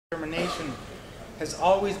self-determination has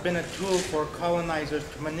always been a tool for colonizers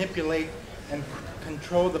to manipulate and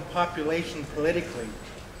control the population politically.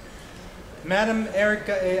 Madam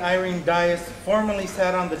Erica A. Irene Dias formerly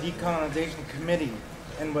sat on the Decolonization Committee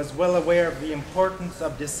and was well aware of the importance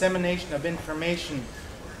of dissemination of information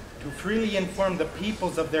to freely inform the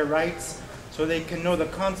peoples of their rights so they can know the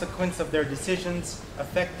consequence of their decisions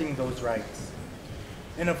affecting those rights.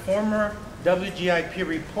 In a former WGIP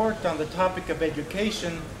report on the topic of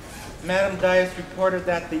education, Madam Dias reported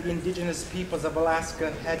that the indigenous peoples of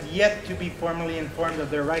Alaska had yet to be formally informed of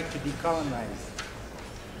their right to decolonize.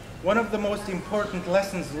 One of the most important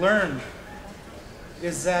lessons learned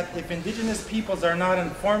is that if indigenous peoples are not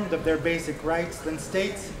informed of their basic rights, then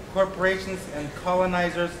states, corporations, and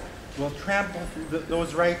colonizers will trample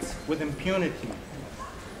those rights with impunity.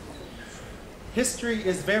 History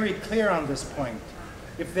is very clear on this point.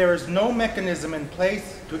 If there is no mechanism in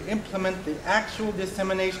place to implement the actual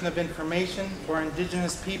dissemination of information for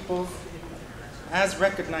indigenous peoples, as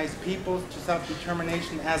recognized peoples to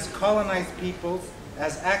self-determination, as colonized peoples,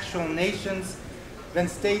 as actual nations, then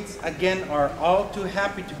states again are all too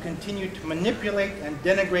happy to continue to manipulate and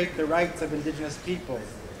denigrate the rights of indigenous peoples.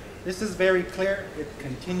 This is very clear, it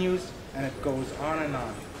continues, and it goes on and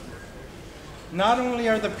on. Not only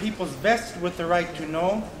are the peoples vested with the right to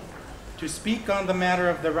know, to speak on the matter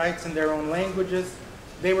of the rights in their own languages,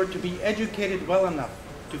 they were to be educated well enough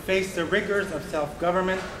to face the rigors of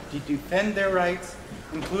self-government, to defend their rights,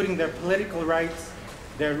 including their political rights,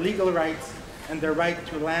 their legal rights, and their right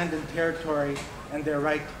to land and territory, and their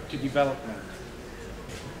right to development.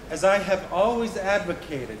 As I have always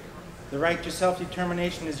advocated, the right to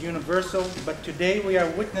self-determination is universal, but today we are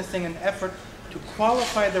witnessing an effort to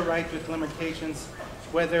qualify the right with limitations,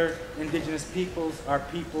 whether indigenous peoples are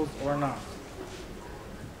peoples or not.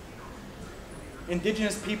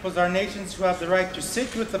 Indigenous peoples are nations who have the right to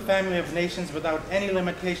sit with the family of nations without any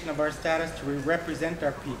limitation of our status to represent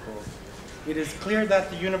our peoples. It is clear that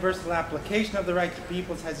the universal application of the right to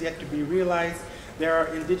peoples has yet to be realized. There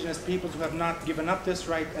are indigenous peoples who have not given up this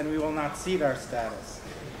right, and we will not cede our status.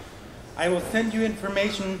 I will send you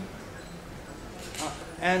information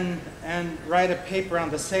and write a paper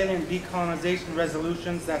on the salient decolonization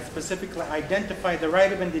resolutions that specifically identify the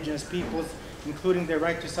right of indigenous peoples, including their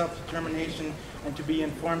right to self-determination and to be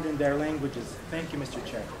informed in their languages. Thank you, Mr.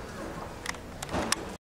 Chair.